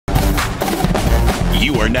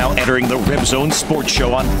You are now entering the RebZone Sports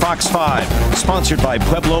Show on Fox 5, sponsored by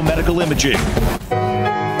Pueblo Medical Imaging.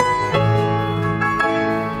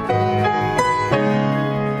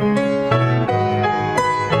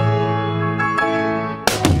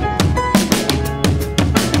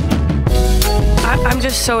 I'm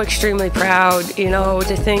just so extremely proud, you know,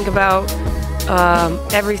 to think about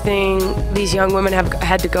everything these young women have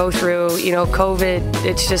had to go through. You know, COVID,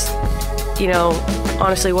 it's just, you know,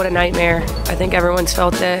 honestly, what a nightmare. I think everyone's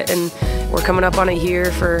felt it, and we're coming up on a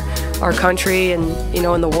year for our country and, you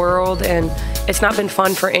know, in the world, and it's not been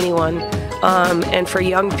fun for anyone. And for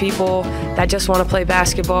young people that just want to play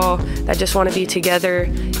basketball, that just want to be together,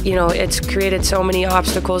 you know, it's created so many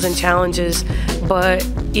obstacles and challenges, but,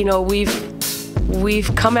 you know,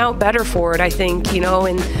 we've come out better for it, I think, you know,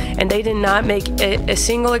 and they did not make a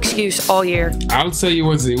single excuse all year. I would say it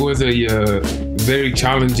was a very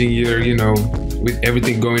challenging year, you know, with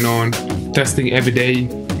everything going on, testing every day,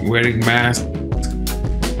 wearing masks.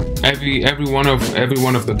 Every one of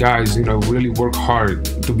the guys, you know, really work hard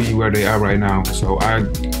to be where they are right now. So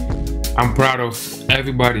I'm proud of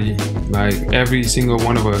everybody, like every single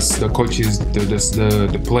one of us, the coaches,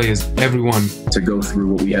 the players, everyone. To go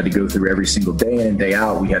through what we had to go through every single day in and day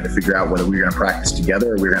out, we had to figure out whether we were going to practice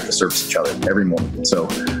together or we were going to have to service each other every morning. So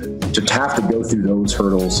to have to go through those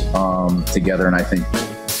hurdles together, and I think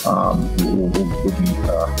we'll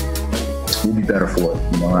be better for it.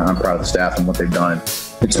 You know, I'm proud of the staff and what they've done.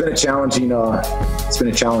 It's been a challenging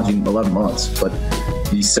 11 months, but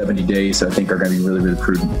these 70 days I think are going to be really, really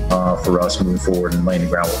prudent for us moving forward and laying the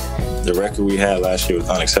groundwork. The record we had last year was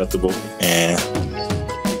unacceptable, and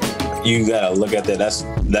you gotta look at that.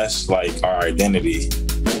 That's like our identity.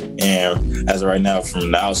 And as of right now, from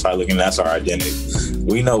the outside looking, that's our identity.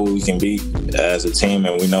 We know what we can be as a team,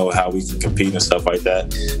 and we know how we can compete and stuff like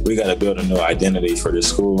that. We got to build a new identity for this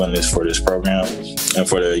school and for this program, and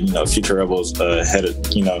for the future Rebels headed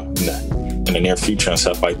in the near future and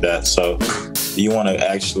stuff like that. So you want to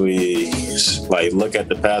actually like look at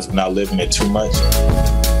the past, but not live in it too much.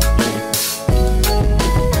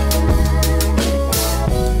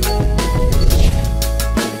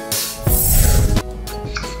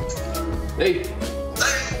 Hey,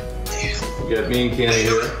 we got me and Kenny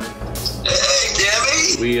here. Hey,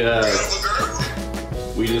 Cammy.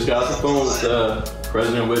 We just got the phone with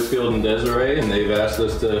President Whitfield and Desiree, and they've asked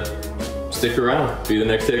us to stick around, be the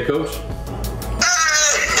next head coach. Hey,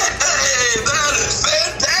 that is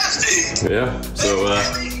fantastic. Yeah. So.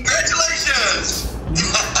 Congratulations.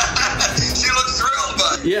 She looks thrilled,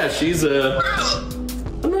 bud. Yeah, she's I'm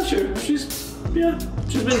not sure. She's been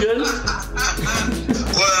good.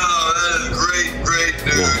 Well, that is great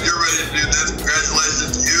news. Yeah. You're ready to do this.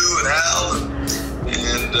 Congratulations to you and Hal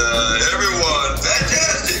and everyone.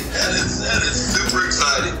 Fantastic. That is super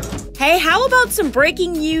exciting. Hey, how about some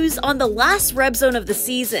breaking news on the last RebZone of the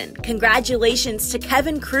season? Congratulations to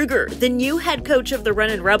Kevin Kruger, the new head coach of the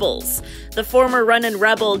Runnin' Rebels. The former Runnin'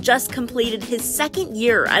 Rebel just completed his second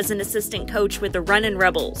year as an assistant coach with the Runnin'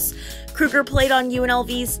 Rebels. Kruger played on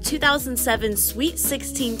UNLV's 2007 Sweet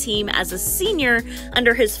 16 team as a senior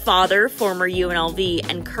under his father, former UNLV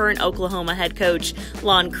and current Oklahoma head coach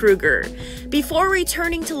Lon Kruger. Before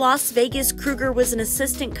returning to Las Vegas, Kruger was an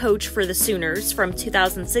assistant coach for the Sooners from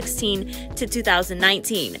 2016 to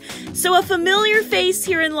 2019. So a familiar face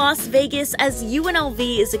here in Las Vegas, as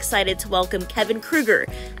UNLV is excited to welcome Kevin Kruger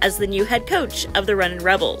as the new head coach of the Runnin'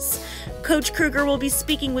 Rebels. Coach Kruger will be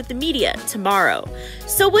speaking with the media tomorrow.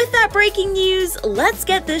 So with that breaking news, let's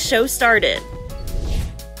get this show started.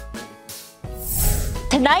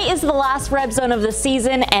 Tonight is the last RebZone of the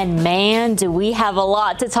season, and man, do we have a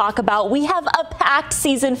lot to talk about. We have a packed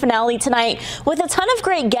season finale tonight with a ton of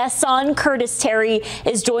great guests on. Curtis Terry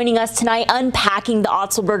is joining us tonight, unpacking the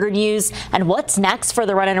Otzelberger news and what's next for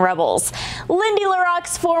the Runnin' Rebels. Lindy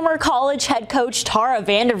LaRocque's former college head coach Tara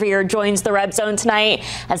Vanderveer joins the RebZone tonight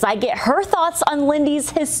as I get her thoughts on Lindy's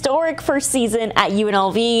historic first season at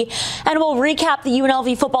UNLV, and we'll recap the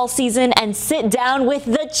UNLV football season and sit down with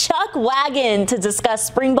the Chuck Wagon to discuss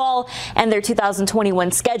spring ball and their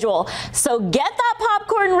 2021 schedule. So get that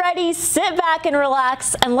popcorn ready, sit back and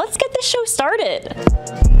relax, and let's get this show started.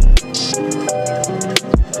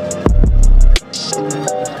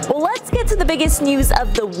 Well, let's get to the biggest biggest news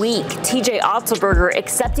of the week, TJ Otzelberger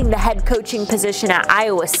accepting the head coaching position at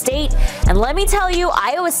Iowa State. And let me tell you,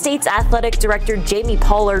 Iowa State's athletic director Jamie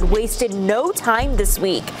Pollard wasted no time this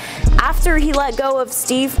week. After he let go of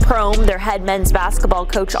Steve Prohm, their head men's basketball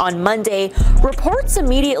coach, on Monday, reports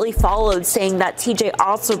immediately followed saying that TJ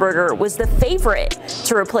Otzelberger was the favorite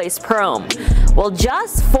to replace Prohm. Well,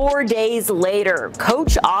 just 4 days later,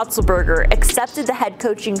 Coach Otzelberger accepted the head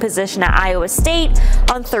coaching position at Iowa State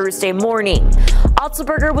on Thursday morning.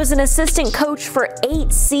 Otzelberger was an assistant coach for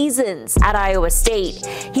 8 seasons at Iowa State.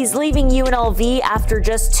 He's leaving UNLV after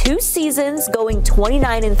just 2 seasons, going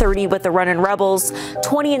 29-30 with the Runnin' Rebels,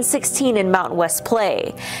 20-16 in Mountain West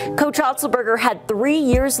play. Coach Otzelberger had 3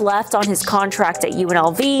 years left on his contract at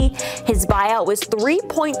UNLV. His buyout was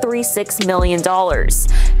 $3.36 million.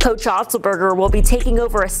 Coach Otzelberger will be taking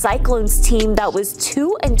over a Cyclones team that was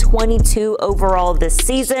 2-22 overall this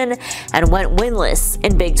season and went winless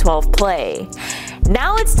in Big 12 play.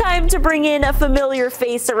 Now it's time to bring in a familiar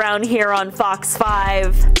face around here on Fox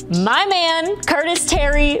 5. My man, Curtis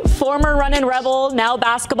Terry, former Runnin' Rebel, now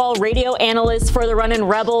basketball radio analyst for the Runnin'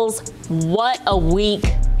 Rebels. What a week,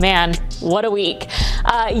 man. What a week.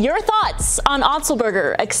 Your thoughts on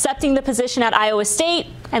Otzelberger accepting the position at Iowa State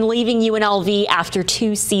and leaving UNLV after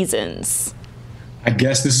 2 seasons? I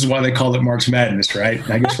guess this is why they call it March Madness, right?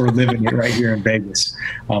 I guess we're living it right here in Vegas.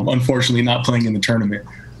 Unfortunately, not playing in the tournament.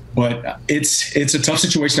 But it's a tough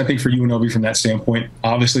situation, I think, for UNLV from that standpoint.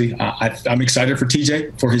 Obviously, I'm excited for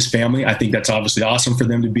TJ, for his family. I think that's obviously awesome for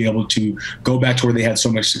them to be able to go back to where they had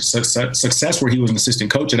so much success, where he was an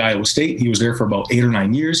assistant coach at Iowa State. He was there for about 8 or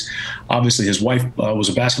 9 years. Obviously, his wife was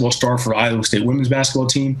a basketball star for Iowa State women's basketball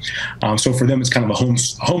team. So for them, it's kind of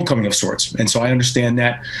a homecoming of sorts. And so I understand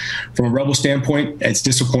that. From a Rebel standpoint, it's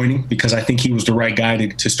disappointing because I think he was the right guy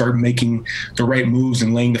to start making the right moves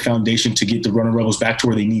and laying the foundation to get the Runnin' Rebels back to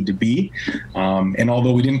where they need to be. And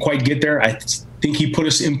although we didn't quite get there, I think he put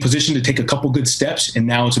us in position to take a couple good steps, and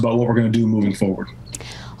now it's about what we're going to do moving forward.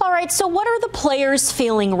 All right, so what are the players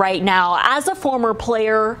feeling right now? As a former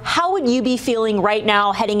player, how would you be feeling right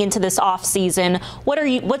now heading into this off season?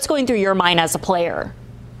 What's going through your mind as a player?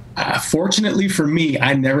 Fortunately for me,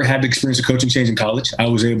 I never had to experience a coaching change in college. I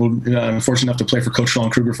was fortunate enough to play for Coach Sean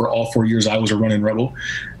Kruger for all 4 years I was a Runnin' Rebel.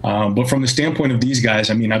 But from the standpoint of these guys,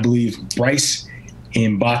 I mean, I believe Bryce,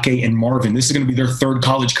 Mbake, and Marvin, this is going to be their 3rd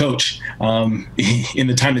college coach in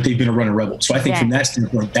the time that they've been a Runnin' Rebel. So I think from that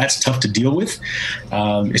standpoint, that's tough to deal with,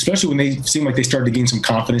 especially when they seem like they started to gain some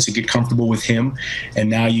confidence and get comfortable with him. And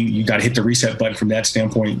now you got to hit the reset button from that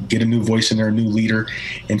standpoint, get a new voice in there, a new leader,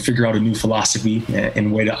 and figure out a new philosophy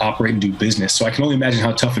and way to operate and do business. So I can only imagine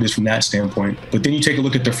how tough it is from that standpoint. But then you take a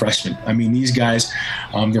look at the freshmen. I mean, these guys,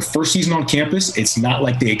 their first season on campus, it's not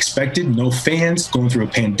like they expected. No fans, going through a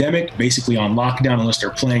pandemic, basically on lockdown unless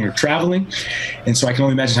they're playing or traveling. And so I can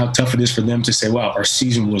only imagine how tough it is for them to say, wow, our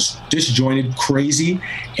season was disjointed, crazy,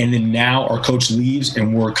 and then now our coach leaves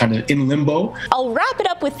and we're kind of in limbo. I'll wrap it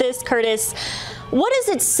up with this, Curtis. What does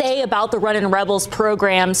it say about the Runnin' Rebels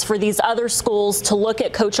programs for these other schools to look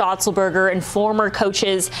at Coach Otzelberger and former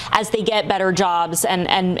coaches as they get better jobs and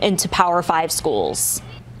into Power 5 schools?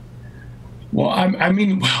 Well, I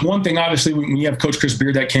mean, one thing, obviously, when you have Coach Chris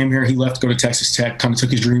Beard that came here, he left to go to Texas Tech, kind of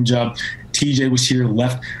took his dream job. TJ was here,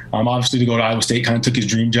 left, obviously, to go to Iowa State, kind of took his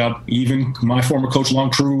dream job. Even my former coach, Lon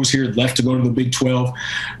Crew, was here, left to go to the Big 12.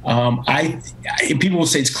 People will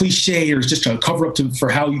say it's cliche or it's just a cover up for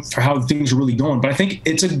how things are really going. But I think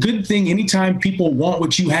it's a good thing anytime people want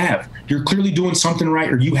what you have. You're clearly doing something right,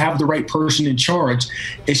 or you have the right person in charge.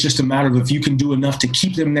 It's just a matter of if you can do enough to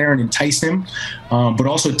keep them there and entice them. But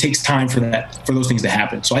also it takes time for those things to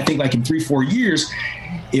happen. So I think like in 3-4 years,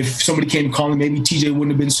 if somebody came calling, maybe TJ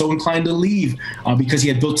wouldn't have been so inclined to leave because he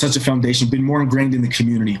had built such a foundation, been more ingrained in the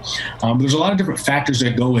community. There's a lot of different factors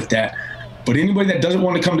that go with that. But anybody that doesn't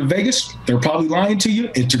want to come to Vegas, they're probably lying to you.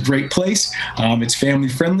 It's a great place. It's family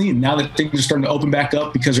friendly. And now that things are starting to open back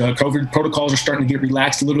up because COVID protocols are starting to get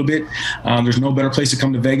relaxed a little bit, there's no better place to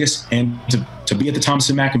come to Vegas and to be at the Thomas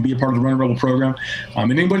 & Mack and be a part of the Runnin' Rebel program.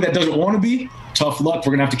 And anybody that doesn't want to be, tough luck.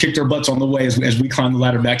 We're going to have to kick their butts on the way as we climb the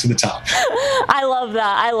ladder back to the top. I love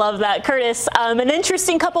that. I love that. Curtis, an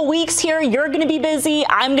interesting couple weeks here. You're going to be busy.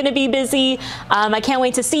 I'm going to be busy. I can't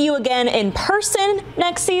wait to see you again in person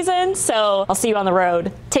next season. So I'll see you on the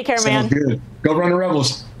road. Take care, man. Sounds good. Go Runnin'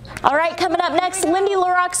 Rebels. All right, coming up next, Lindy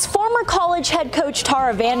LaRocque's former college head coach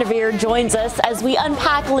Tara Vanderveer joins us as we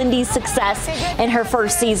unpack Lindy's success in her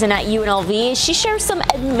first season at UNLV. She shares some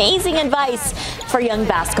amazing advice for young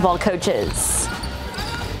basketball coaches.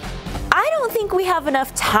 I don't think we have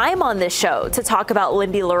enough time on this show to talk about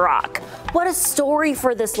Lindy LaRocque. What a story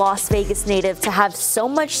for this Las Vegas native to have so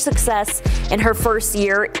much success in her first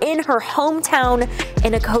year in her hometown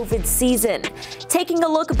in a COVID season. Taking a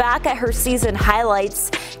look back at her season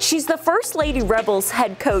highlights, she's the first Lady Rebels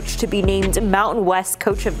head coach to be named Mountain West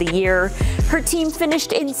Coach of the Year. Her team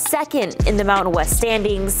finished in second in the Mountain West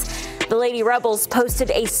standings. The Lady Rebels posted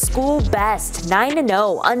a school best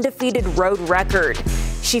 9-0 undefeated road record.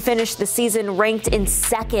 She finished the season ranked in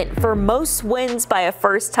second for most wins by a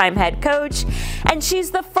first-time head coach, and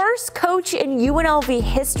she's the first coach in UNLV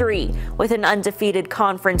history with an undefeated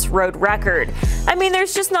conference road record. I mean,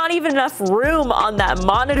 there's just not even enough room on that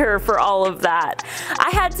monitor for all of that.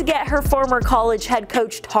 I had to get her former college head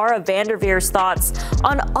coach Tara Vanderveer's thoughts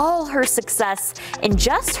on all her success in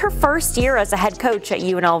just her first year as a head coach at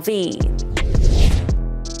UNLV.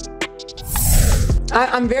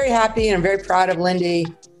 I'm very happy and I'm very proud of Lindy.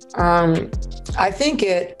 I think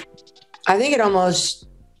it almost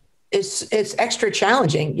it's extra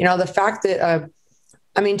challenging. You know, the fact that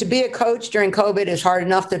to be a coach during COVID is hard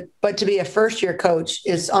enough, but to be a first year coach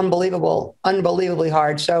is unbelievably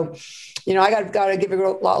hard. So, you know, I got to give her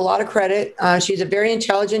a lot of credit. She's a very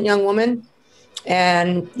intelligent young woman.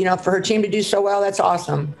 And, you know, for her team to do so well, that's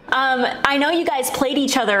awesome. I know you guys played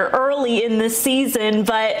each other early in the season,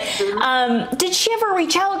 but did she ever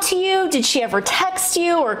reach out to you? Did she ever text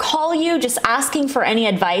you or call you just asking for any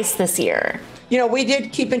advice this year? You know, we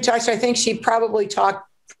did keep in touch. I think she probably talked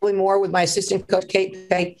more with my assistant coach,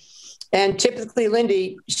 Kate. And typically,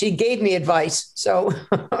 Lindy, she gave me advice. So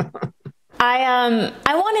I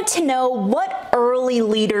wanted to know what early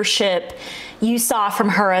leadership you saw from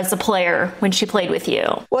her as a player when she played with you.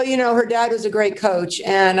 Well, you know, her dad was a great coach,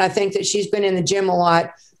 and I think that she's been in the gym a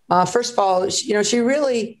lot. First of all, she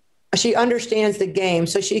understands the game,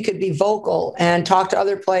 so she could be vocal and talk to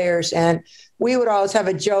other players. And we would always have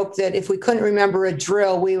a joke that if we couldn't remember a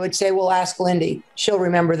drill, we would say, "We'll ask Lindy; she'll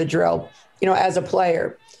remember the drill." You know, as a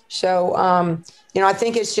player. So, I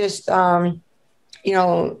think it's just,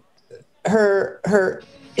 her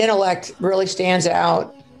intellect really stands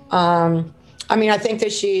out. I think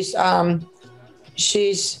that she's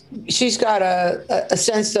got a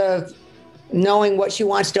sense of knowing what she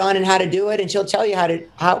wants done and how to do it, and she'll tell you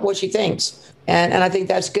what she thinks. And I think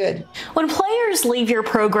that's good. When players leave your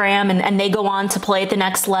program and they go on to play at the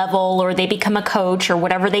next level, or they become a coach or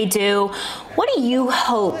whatever they do, what do you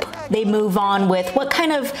hope they move on with? What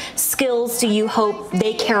kind of skills do you hope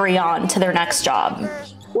they carry on to their next job?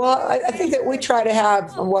 Well, I think that we try to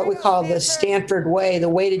have what we call the Stanford way, the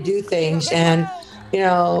way to do things. And, you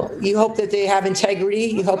know, you hope that they have integrity.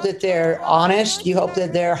 You hope that they're honest. You hope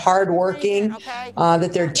that they're hardworking,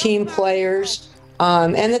 that they're team players,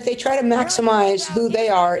 and that they try to maximize who they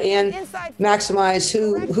are and maximize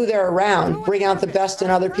who they're around, bring out the best in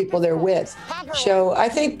other people they're with. So I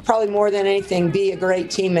think probably more than anything, be a great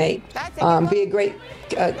teammate, be a great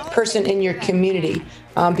person in your community.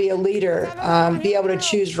 Be a leader, be able to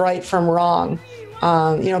choose right from wrong,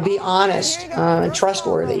 be honest and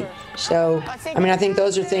trustworthy. So, I think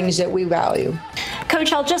those are things that we value.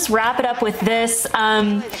 Coach, I'll just wrap it up with this.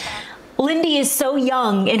 Lindy is so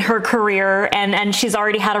young in her career, and she's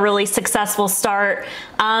already had a really successful start.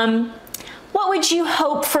 What would you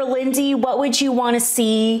hope for Lindy? What would you want to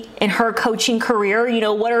see in her coaching career? You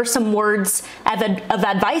know, what are some words of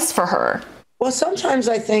advice for her? Well, sometimes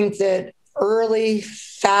I think that early,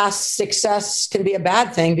 fast success can be a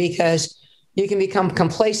bad thing, because you can become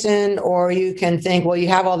complacent, or you can think, well, you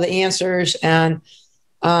have all the answers. And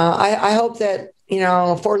I hope that,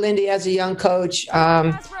 for Lindy as a young coach,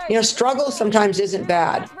 struggle sometimes isn't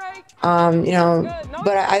bad,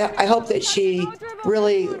 but I hope that she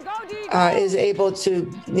really is able to,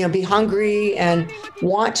 be hungry and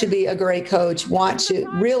want to be a great coach, want to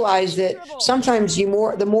realize that sometimes the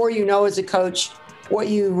more you know as a coach, what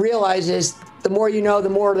you realize is the more you know, the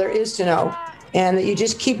more there is to know, and that you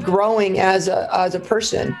just keep growing as a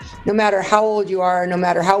person, no matter how old you are, no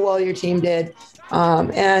matter how well your team did,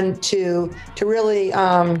 and to really,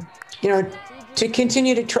 to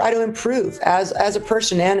continue to try to improve as a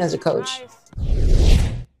person and as a coach.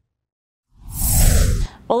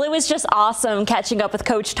 Well, it was just awesome catching up with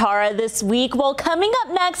Coach Tara this week. Well, coming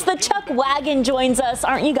up next, the Chuck Wagon joins us.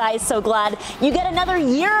 Aren't you guys so glad you get another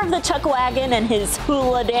year of the Chuck Wagon and his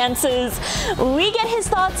hula dances? We get his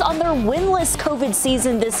thoughts on their winless COVID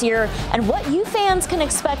season this year and what you fans can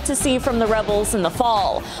expect to see from the Rebels in the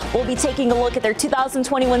fall. We'll be taking a look at their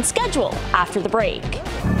 2021 schedule after the break.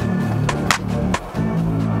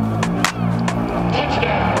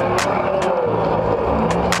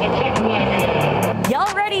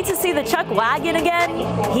 Y'all ready to see the Chuck Wagon again?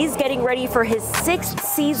 He's getting ready for his 6th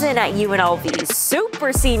season at UNLV,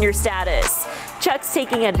 super senior status. Chuck's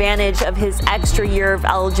taking advantage of his extra year of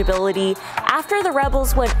eligibility after the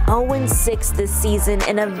Rebels went 0-6 this season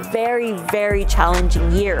in a very, very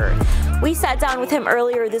challenging year. We sat down with him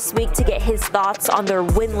earlier this week to get his thoughts on their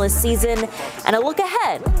winless season and a look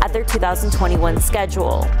ahead at their 2021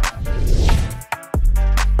 schedule.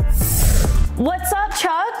 What's up,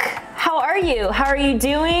 Chuck? How are you? How are you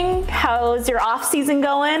doing? How's your off season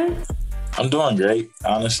going? I'm doing great,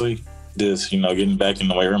 honestly. Just, getting back in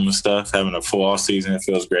the weight room and stuff, having a full off season, it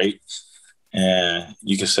feels great. And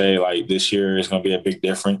you could say, like, this year is going to be a big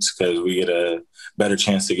difference because we get a better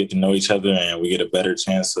chance to get to know each other, and we get a better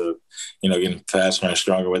chance of, getting faster and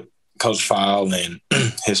stronger with Coach File and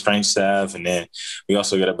his strength staff. And then we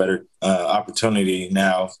also get a better opportunity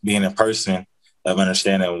now being in person of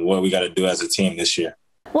understanding what we got to do as a team this year.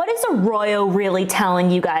 What is Arroyo really telling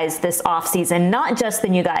you guys this offseason, not just the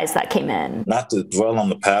new guys that came in? Not to dwell on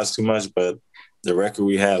the past too much, but the record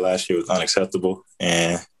we had last year was unacceptable.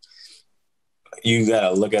 And you got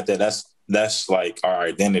to look at that. That's like our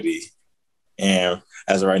identity. And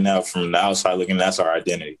as of right now, from the outside looking, that's our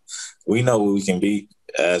identity. We know what we can be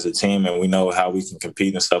as a team, and we know how we can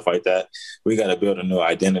compete and stuff like that. We got to build a new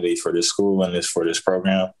identity for this school and for this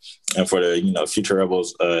program and for the, future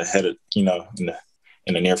Rebels headed,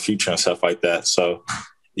 in the near future and stuff like that. So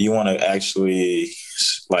you want to actually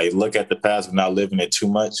look at the past and not living it too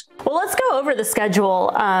much. Well, let's go over the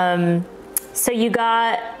schedule. So you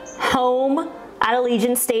got home at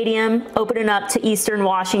Allegiant Stadium, opening up to Eastern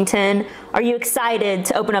Washington. Are you excited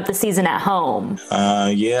to open up the season at home?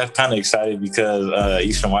 Yeah, kind of excited because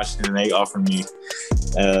Eastern Washington, they offered me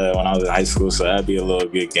when I was in high school, so that'd be a little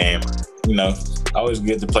good game. Always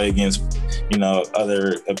good to play against,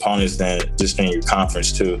 other opponents than just in your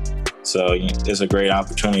conference too. So it's a great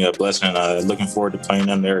opportunity, a blessing. Looking forward to playing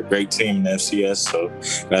them. They're a great team in the FCS, so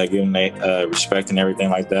gotta give them respect and everything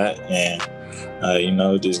like that. And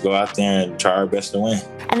just go out there and try our best to win.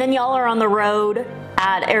 And then y'all are on the road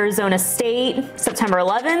at Arizona State, September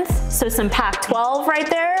 11th. So some Pac-12 right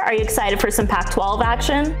there. Are you excited for some Pac-12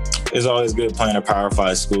 action? It's always good playing a Power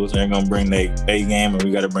 5 schools. They're going to bring their A game, and we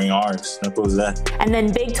got to bring ours. Simple as that. And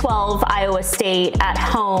then Big 12, Iowa State at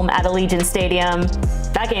home at Allegiant Stadium.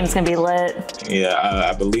 That game's going to be lit. Yeah,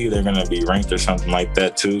 I believe they're going to be ranked or something like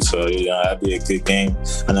that, too. So, that'd be a good game.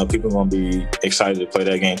 I know people are going to be excited to play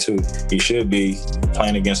that game, too. You should be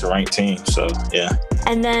playing against a ranked team. So, yeah.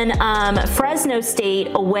 And then Fresno State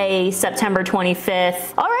away September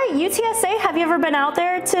 25th. All right, UTSA, have you ever been out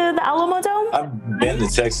there to the Alamo Dome? I've been to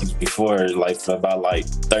Texas before, for about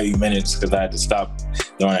 30 minutes because I had to stop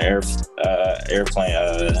during an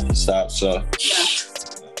airplane stop. So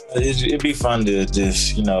it'd be fun to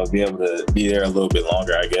just, be able to be there a little bit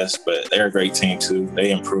longer, I guess. But they're a great team, too.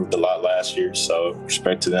 They improved a lot last year, so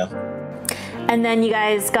respect to them. And then you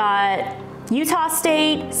guys got Utah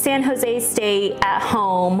State, San Jose State at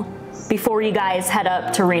home before you guys head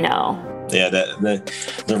up to Reno. Yeah,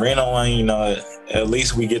 the Reno one, at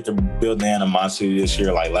least we get to build the animosity this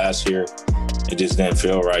year. Like last year, it just didn't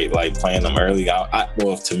feel right, playing them early.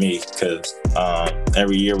 Well, to me, because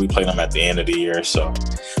every year we play them at the end of the year. So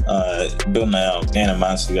building the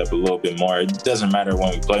animosity up a little bit more. It doesn't matter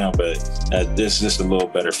when we play them, but this is just a little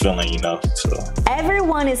better feeling, So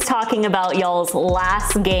everyone is talking about y'all's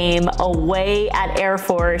last game away at Air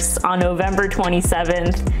Force on November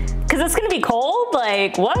 27th. Because it's going to be cold?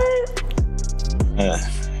 What?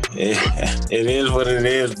 It is what it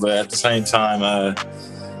is, but at the same time,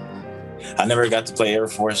 I never got to play Air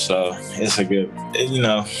Force, so it's a good,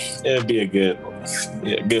 it'd be a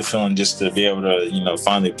good feeling just to be able to,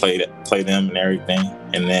 finally play them and everything.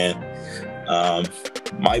 And then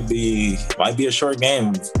might be a short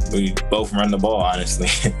game. We both run the ball, honestly,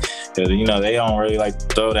 because they don't really like to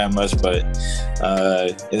throw that much, but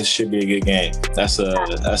it should be a good game. That's a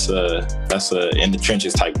in the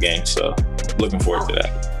trenches type game. So looking forward to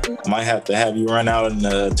that. Might have to have you run out in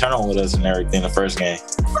the tunnel with us and everything the first game.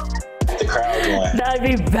 The crowd going. That'd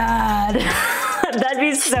be bad. That'd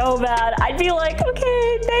be so bad. I'd be like,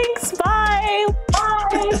 okay, thanks, bye.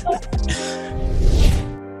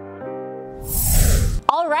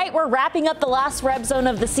 All right, we're wrapping up the last RebZone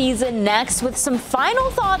of the season next with some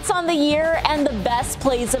final thoughts on the year and the best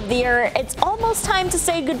plays of the year. It's almost time to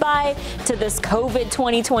say goodbye to this COVID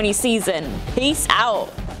 2020 season. Peace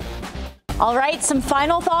out. All right, some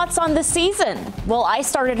final thoughts on the season. Well, I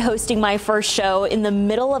started hosting my first show in the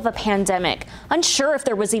middle of a pandemic, unsure if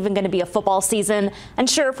there was even going to be a football season,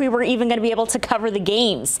 unsure if we were even going to be able to cover the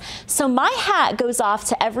games. So my hat goes off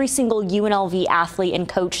to every single UNLV athlete and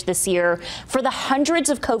coach this year for the hundreds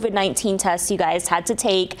of COVID-19 tests you guys had to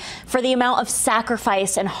take, for the amount of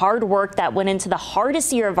sacrifice and hard work that went into the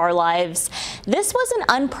hardest year of our lives. This was an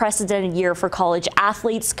unprecedented year for college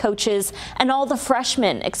athletes, coaches, and all the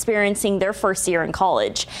freshmen experiencing their first year in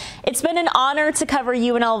college. It's been an honor to cover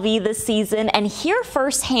UNLV this season and hear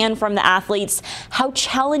firsthand from the athletes how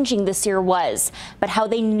challenging this year was, but how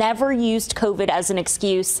they never used COVID as an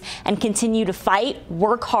excuse and continue to fight,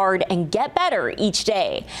 work hard, and get better each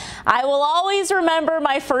day. I will always remember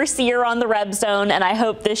my first year on the RebZone, and I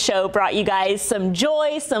hope this show brought you guys some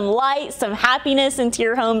joy, some light, some happiness into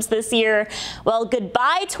your homes this year. Well,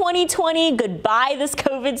 goodbye 2020, goodbye this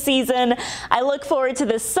COVID season. I look forward to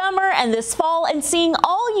this summer and this fall and seeing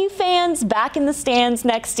all you fans back in the stands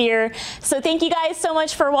next year. So thank you guys so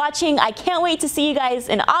much for watching. I can't wait to see you guys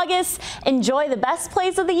in August. Enjoy the best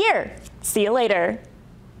plays of the year. See you later.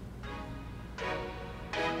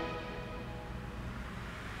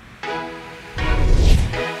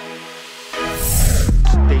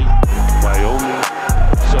 Wyoming,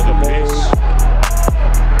 Southern Miss,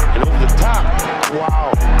 and over the top,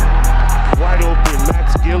 wow, wide open,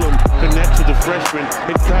 Max Gillum connects to the freshman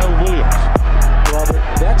and Kyle Williams. Brother,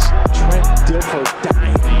 that's Trent Dilfer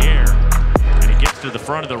dying in the air, and he gets to the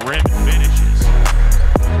front of the rim and finishes.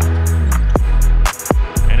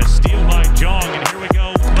 And a steal by Jong, and here we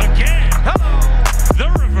go again. Hello, the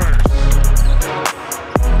reverse.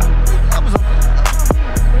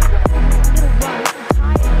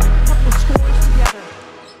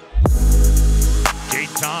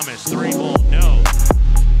 Thomas, three won't no.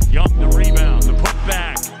 Young the rebound, the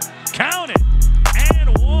putback. Count it.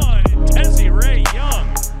 And one. And Desiree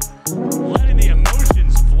Young letting the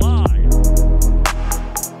emotions fly.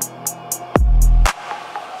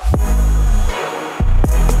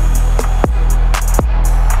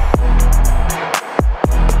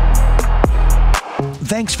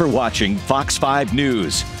 Thanks for watching Fox 5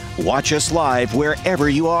 News. Watch us live wherever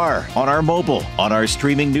you are, on our mobile, on our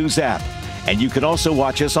streaming news app. And you can also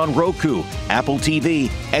watch us on Roku, Apple TV,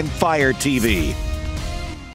 and Fire TV.